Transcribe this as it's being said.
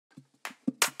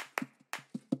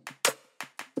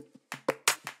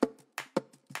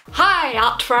Hi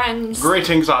art friends!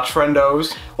 Greetings art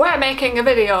friendos! We're making a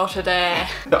video today.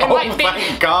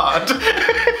 Thank God!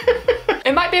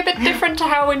 It might be a bit different to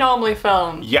how we normally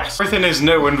film. Yes, everything is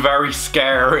new and very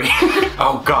scary.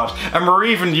 Oh God, and we're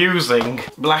even using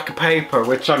black paper,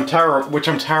 which I'm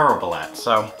terrible at,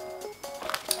 so.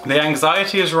 The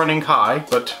anxiety is running high,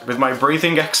 but with my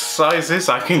breathing exercises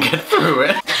I can get through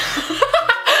it.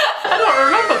 I don't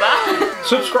remember that.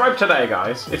 Subscribe today,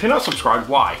 guys. If you're not subscribed,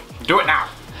 why? Do it now.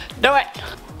 Do it.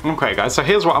 Okay guys, so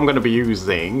here's what I'm going to be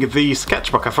using. The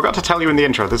sketchbook, I forgot to tell you in the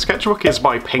intro, the sketchbook is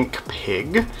by Pink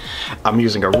Pig. I'm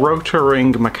using a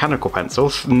Rotoring mechanical pencil,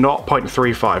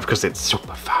 0.35 because it's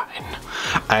super fine.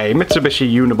 A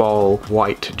Mitsubishi Uniball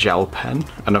white gel pen,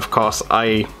 and of course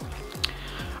I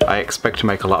expect to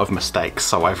make a lot of mistakes,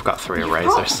 so I've got 3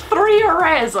 erasers. 3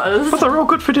 erasers? But they're all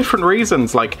good for different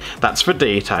reasons, like that's for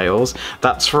details,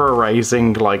 that's for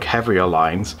erasing like heavier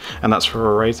lines, and that's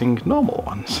for erasing normal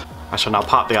ones. I shall now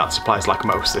part the art supplies like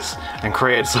Moses and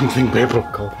create something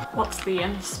biblical. What's the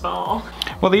inspo?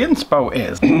 Well, the inspo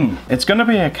is, it's going to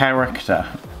be a character.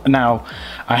 Now,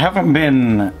 I haven't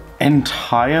been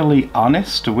entirely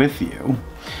honest with you.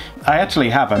 I actually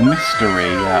have a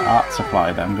mystery art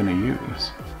supply that I'm going to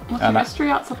use. What's a mystery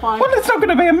art supply? Well, it's not going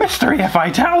to be a mystery if I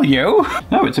tell you.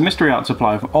 No, it's a mystery art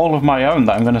supply of all of my own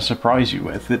that I'm going to surprise you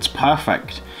with. It's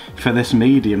perfect for this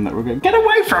medium that we're going to... Get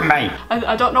away from me!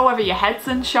 I don't know whether your head's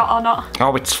in shot or not.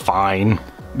 Oh, it's fine.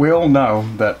 We all know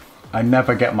that I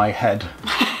never get my head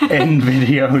in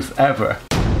videos ever.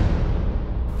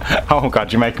 Oh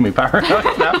God, you're making me paranoid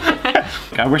now.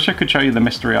 I wish I could show you the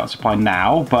mystery art supply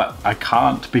now, but I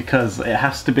can't because it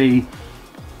has to be...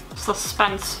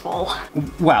 suspenseful.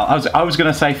 Well, I was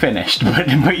gonna say finished,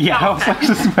 but yeah, I was like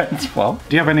suspenseful.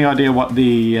 Do you have any idea what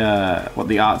the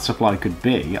art supply could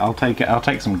be? I'll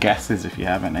take some guesses if you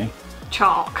have any.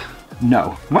 Chalk.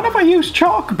 No. When have I used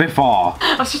chalk before?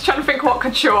 I was just trying to think what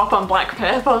could show up on black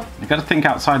paper. You gotta think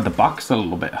outside the box a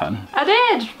little bit, hun. I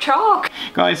did. Chalk.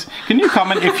 Guys, can you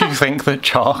comment if you think that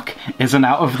chalk is an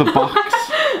out of the box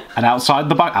and outside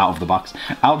the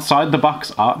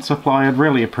box art supply? I'd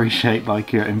really appreciate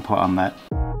like your input on that.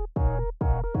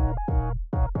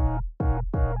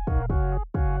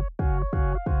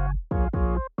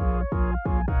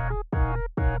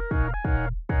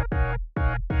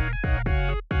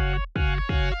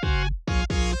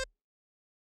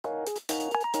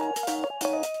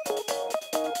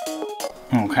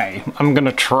 Okay, I'm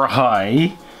gonna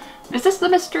try. Is this the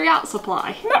mystery art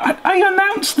supply? No, I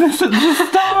announced this at the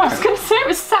start! I was gonna say it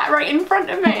was sat right in front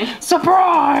of me.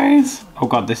 Surprise! Oh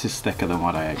God, this is thicker than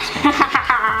what I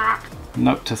expected.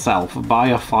 Note to self, buy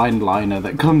a fine liner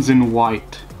that comes in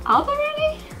white. Are there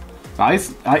any?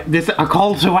 Guys, this is a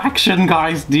call to action,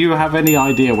 guys. Do you have any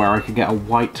idea where I could get a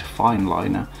white fine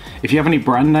liner? If you have any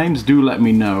brand names, do let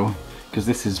me know, because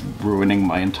this is ruining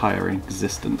my entire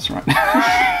existence right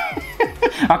now.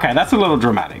 Okay, that's a little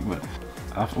dramatic, but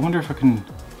I wonder if I can,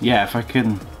 yeah, if I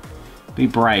can be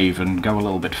brave and go a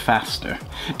little bit faster.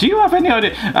 Do you have any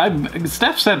idea?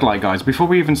 Steph said, like, guys, before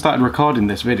we even started recording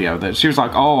this video, that she was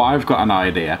like, oh, I've got an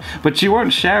idea, but she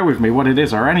won't share with me what it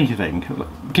is or anything.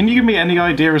 Can you give me any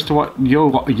idea as to what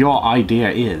your idea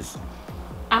is?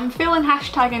 I'm feeling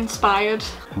hashtag inspired.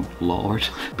 Oh, Lord.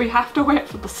 We have to wait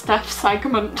for the Steph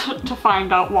segment to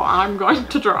find out what I'm going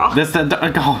to draw.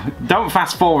 Don't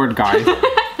fast forward, guys.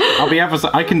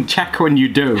 I can check when you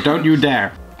do. Don't you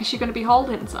dare. Is she going to be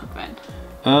holding something?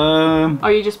 Or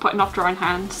are you just putting off drawing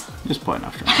hands? Just putting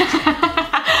off drawing hands.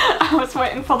 I was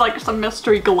waiting for like some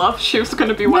mystery glove she was going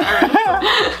to be wearing.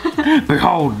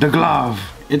 Behold, the glove.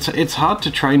 It's hard to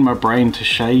train my brain to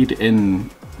shade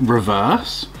in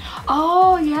reverse.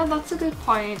 Oh, yeah, that's a good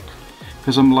point.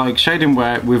 Because I'm like shading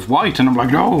with white and I'm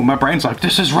like, no, my brain's like,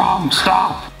 this is wrong,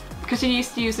 stop. Because you're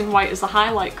used to using white as the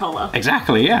highlight colour.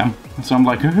 Exactly, yeah. So I'm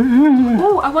like,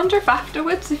 oh, I wonder if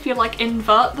afterwards, if you like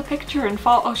invert the picture in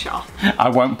Photoshop. I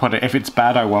won't put it, if it's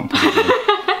bad, I won't put it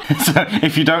in. So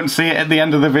if you don't see it at the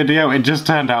end of the video, it just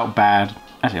turned out bad.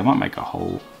 Actually, I might make a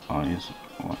whole eyes.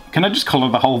 Can I just colour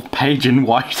the whole page in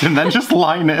white and then just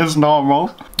line it as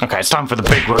normal? Okay, it's time for the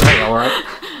big reveal, right?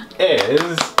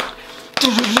 Is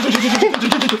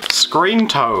screen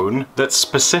tone that's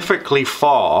specifically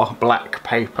for black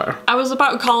paper. I was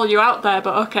about to call you out there,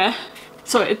 but okay.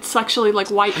 So it's actually like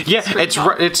white. Yeah,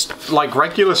 it's like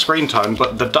regular screen tone,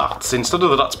 but the dots, instead of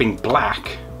the dots being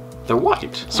black, they're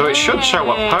white. So it should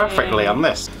show up perfectly on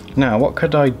this. Now, what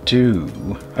could I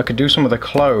do? I could do some of the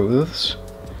clothes.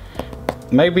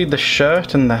 Maybe the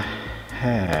shirt and the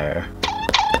hair.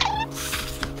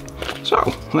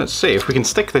 So, let's see if we can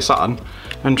stick this on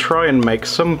and try and make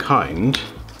some kind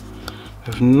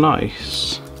of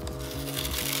nice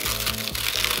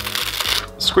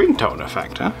screen tone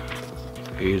effect, huh?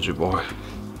 Easy, boy.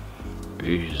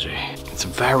 Easy. It's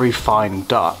very fine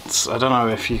dots. I don't know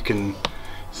if you can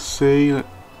see.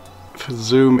 If I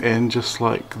zoom in just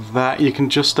like that, you can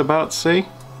just about see.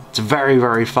 It's very,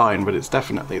 very fine, but it's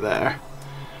definitely there.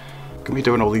 Can be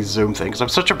doing all these zoom things. I'm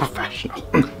such a professional.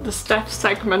 The step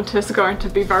segment is going to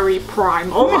be very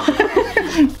primal.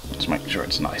 Just make sure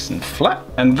it's nice and flat.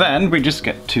 And then we just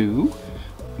get to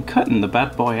cutting the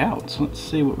bad boy out. So let's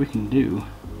see what we can do.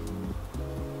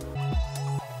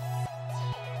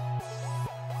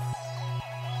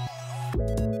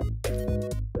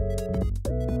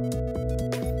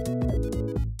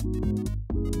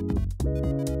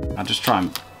 I'll just try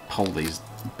and pull these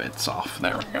bits off.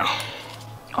 There we go.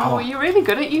 Oh, you're really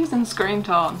good at using screen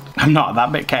tone. I'm not,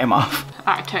 that bit came off.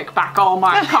 I take back all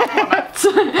my compliments.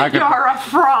 You're a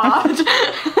fraud.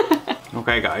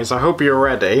 Okay guys, I hope you're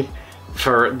ready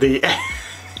for the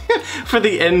for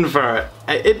the invert.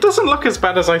 It doesn't look as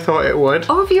bad as I thought it would.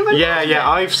 Oh, have you been Yeah, yeah,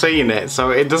 I've seen it, so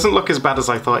it doesn't look as bad as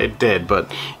I thought it did,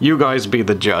 but you guys be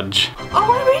the judge.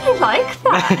 Oh, I really like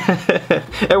that.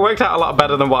 It worked out a lot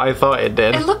better than what I thought it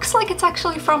did. It looks like it's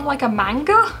actually from like a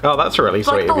manga. Oh, that's really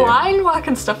sweet Like the of you. line work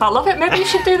and stuff. I love it. Maybe you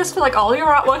should do this for like all your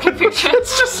artwork in future.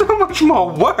 It's just so much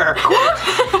more work.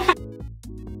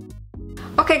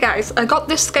 Okay guys, I got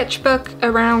this sketchbook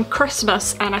around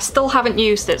Christmas and I still haven't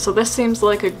used it, so this seems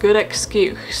like a good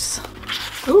excuse.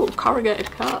 Ooh,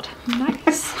 corrugated card.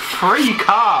 Nice. Free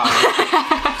card.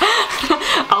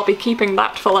 I'll be keeping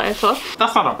that for later.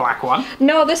 That's not a black one.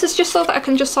 No, this is just so that I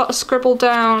can just sort of scribble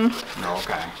down.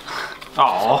 Okay.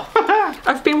 Oh.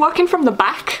 I've been working from the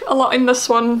back a lot in this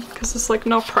one because there's like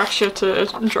no pressure to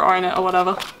draw in it or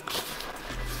whatever.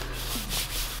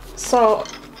 So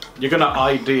you're gonna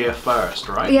idea first,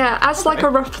 right? yeah, as like a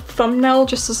rough thumbnail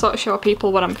just to sort of show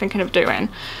people what I'm thinking of doing.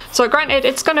 So granted,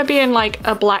 it's gonna be in like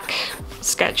a black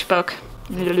sketchbook.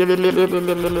 And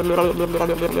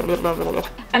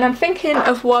I'm thinking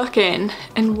of working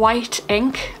in white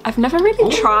ink. I've never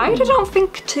really tried, I don't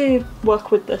think, to work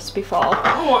with this before.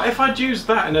 Oh, if I'd used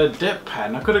that in a dip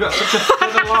pen, I could have got such a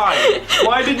thin line.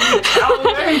 Why didn't you tell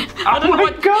me? Oh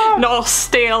my god! No,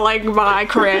 stealing my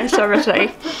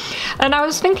creativity. And I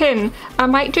was thinking I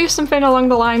might do something along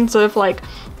the lines of like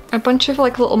a bunch of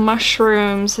like little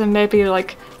mushrooms and maybe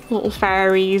like little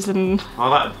fairies and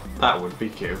oh, that would be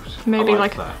cute. maybe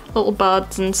like little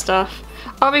buds and stuff.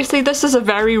 Obviously this is a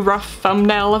very rough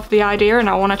thumbnail of the idea and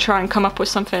I want to try and come up with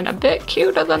something a bit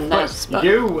cuter than this. But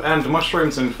you and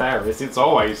mushrooms and fairies, it's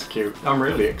always cute. I'm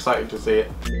really excited to see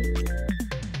it.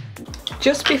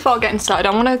 just before getting started,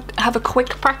 I want to have a quick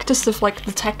practice of like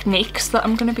the techniques that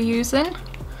I'm going to be using.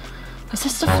 Is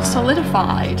this stuff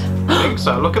solidified? I think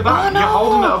so. Look at that. Oh, no. You're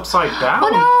holding it upside down.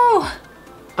 Oh no!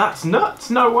 That's nuts.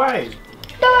 No way.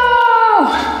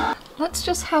 No! Let's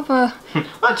just have a...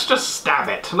 Let's just stab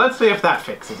it. Let's see if that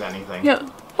fixes anything. Yeah.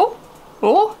 Oh!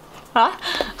 Oh! Ha!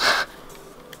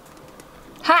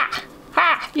 Ha!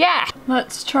 Ha! Yeah!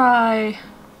 Let's try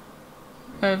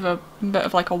with a bit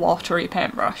of like a watery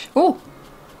paintbrush. Oh!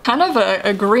 Kind of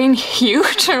a green hue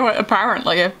to it,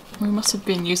 apparently. We must have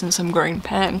been using some green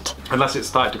paint. Unless it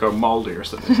started to go mouldy or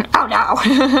something. Oh no!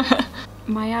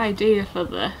 My idea for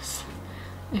this,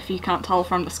 if you can't tell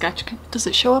from the sketch, does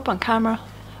it show up on camera?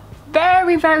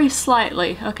 Very, very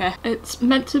slightly. Okay. It's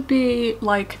meant to be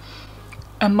like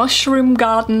a mushroom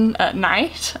garden at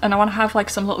night, and I want to have like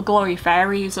some little glowy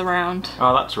fairies around.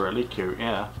 Oh, that's really cute,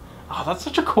 yeah. Oh, that's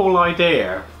such a cool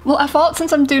idea. Well, I thought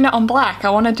since I'm doing it on black, I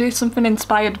want to do something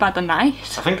inspired by the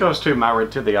night. I think I was too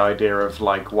married to the idea of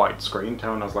like white screen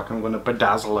tone. I was like, I'm going to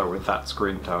bedazzle her with that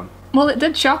screen tone. Well, it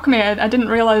did shock me. I didn't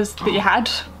realise that you had.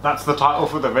 That's the title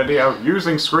for the video,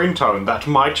 using screen tone that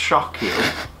might shock you.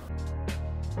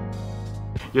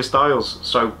 Your style's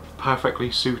so perfectly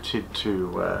suited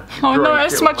to Oh no, I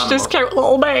smudged his cute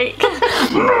little beak.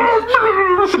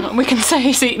 We can say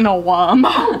he's eating a worm.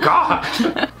 Oh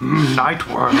god! Night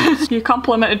worms. You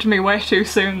complimented me way too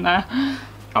soon there.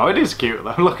 Oh, it is cute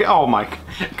though. Look at, oh my,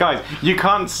 guys, you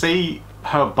can't see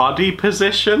her body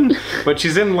position, but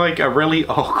she's in like a really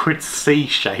awkward C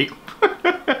shape.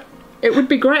 It would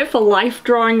be great for life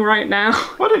drawing right now.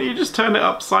 Why don't you just turn it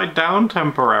upside down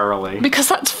temporarily? Because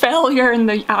that's failure in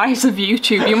the eyes of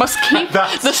YouTube. You must keep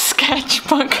That's- the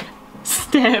sketchbook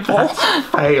stable.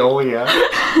 Failure.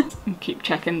 And keep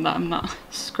checking that I'm not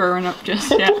screwing up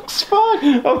just It yet. looks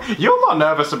fine. Oh, you're more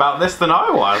nervous about this than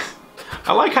I was.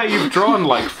 I like how you've drawn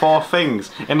like 4 things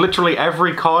in literally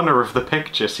every corner of the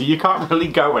picture, so you can't really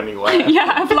go anywhere.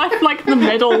 Yeah, I've left like the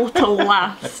middle to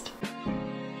last.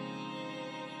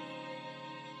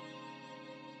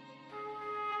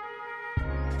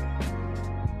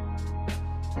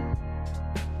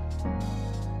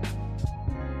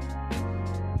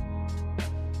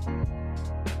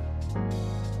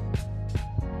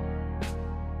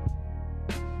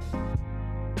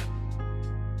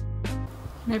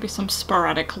 Maybe some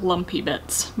sporadic lumpy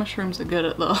bits. Mushrooms are good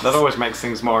at those. That always makes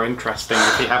things more interesting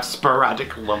if you have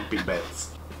sporadic lumpy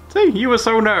bits. See, you were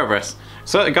so nervous.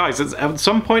 So guys, at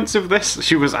some points of this,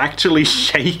 she was actually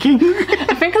shaking.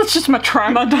 I think it's just my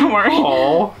tremor, don't worry.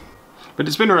 Aww. But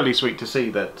it's been really sweet to see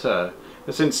that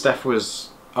since Steph was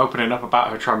opening up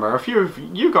about her tremor, a few of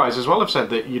you guys as well have said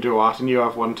that you do art and you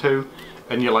have one too.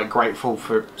 And you're like grateful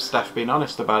for Steph being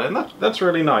honest about it, and that's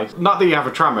really nice. Not that you have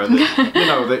a tremor, that, you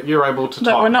know, that you're able to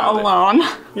talk about it. That we're not alone.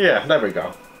 Yeah, there we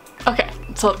go. Okay,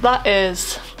 so that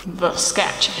is the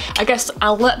sketch. I guess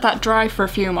I'll let that dry for a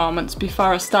few moments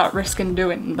before I start risking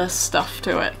doing this stuff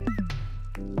to it.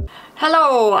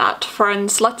 Hello, art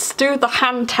friends. Let's do the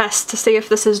hand test to see if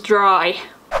this is dry.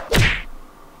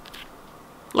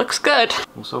 Looks good.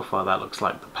 Well, so far that looks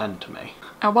like the pen to me.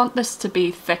 I want this to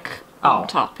be thick on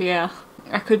top, yeah.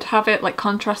 I could have it like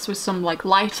contrast with some like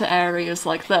lighter areas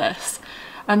like this,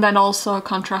 and then also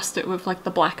contrast it with like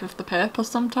the black of the paper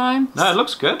sometimes. No, it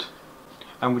looks good.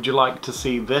 And would you like to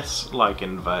see this like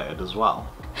inverted as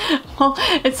well? Well,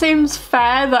 it seems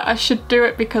fair that I should do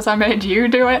it because I made you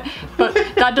do it, but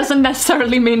that doesn't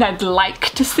necessarily mean I'd like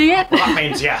to see it. Well, that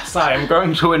means yes, I am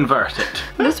going to invert it.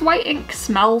 This white ink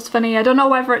smells funny. I don't know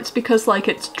whether it's because like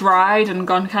it's dried and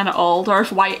gone kind of old, or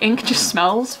if white ink just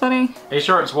smells funny. Are you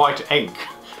sure it's white ink?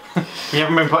 You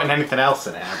haven't been putting anything else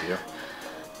in it, have you?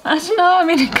 I don't know, I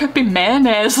mean it could be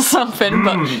mayonnaise or something,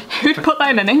 but who'd put that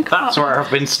in an ink pot? That's where I've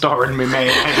been storing my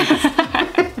mayonnaise.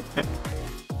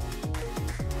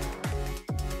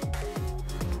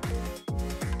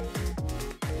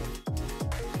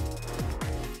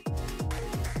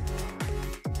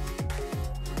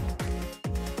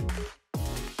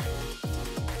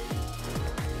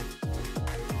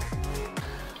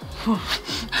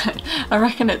 I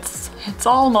reckon it's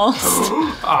almost.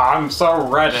 I'm so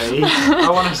ready. I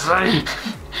want to see.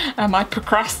 Am I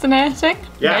procrastinating?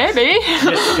 Yes. Maybe.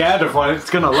 You're scared of what it's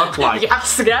going to look like. Yeah,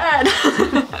 scared.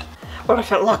 What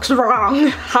if it looks wrong?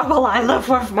 How will I live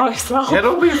with myself?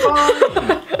 It'll be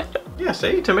fine. Yeah,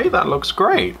 see, to me that looks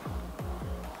great.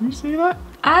 Can you see that?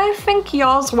 I think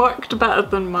yours worked better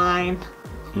than mine.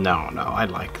 No, I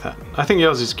like that. I think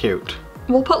yours is cute.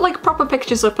 We'll put like proper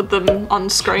pictures up of them on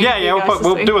screen. Yeah,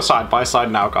 we'll do a side by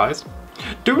side now, guys.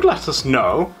 Do let us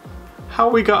know how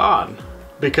we got on,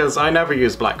 because I never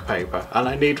use black paper and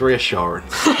I need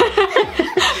reassurance.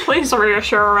 Please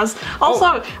reassure us.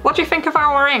 Also, what do you think of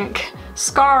our ink?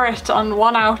 Score it on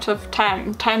 1 out of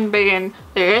 10. 10 being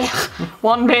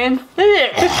 1 being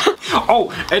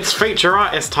Oh, it's feature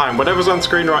artist time. Whatever's on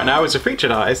screen right now is a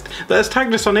featured artist that has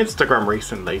tagged us on Instagram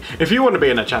recently. If you want to be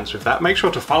in a chance with that, make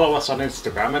sure to follow us on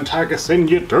Instagram and tag us in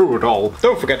your doodle.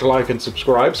 Don't forget to like and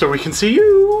subscribe so we can see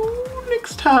you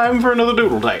next time for another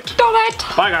doodle date. Donate!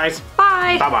 Bye guys.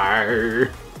 Bye! Bye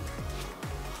bye.